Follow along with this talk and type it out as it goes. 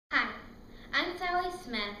Callie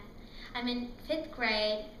Smith. I'm in 5th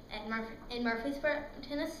grade in Murfreesboro,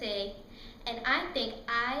 Tennessee, and I think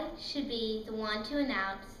I should be the one to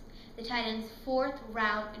announce the Titans' 4th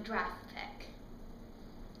round draft pick.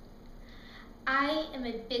 I am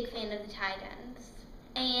a big fan of the Titans,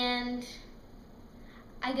 and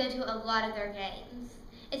I go to a lot of their games.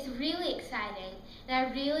 It's really exciting, and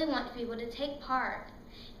I really want to be able to take part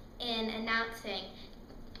in announcing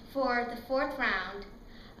for the 4th round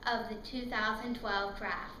of the 2012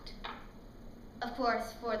 draft, of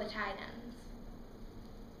course, for the Titans.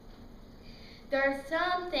 There are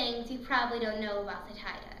some things you probably don't know about the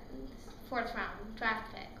Titans' 4th round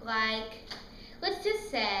draft pick, like, let's just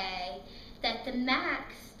say that the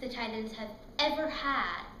max the Titans have ever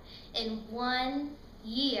had in 1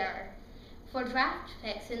 year for draft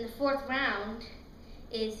picks in the 4th round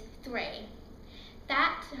is 3.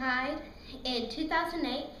 That tied in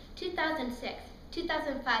 2008, 2006,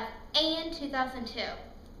 2005, and 2002.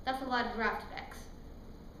 That's a lot of draft picks.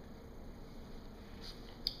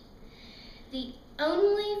 The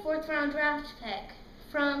only 4th round draft pick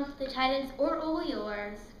from the Titans or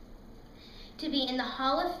Oilers to be in the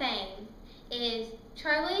Hall of Fame is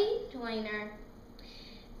Charlie Joyner.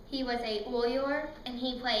 He was a Oiler and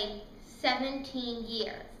he played 17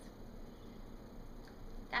 years.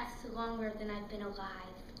 That's longer than I've been alive.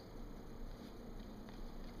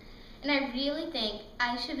 And I really think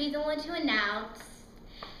I should be the one to announce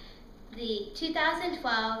the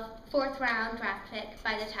 2012 4th round draft pick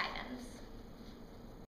by the Titans.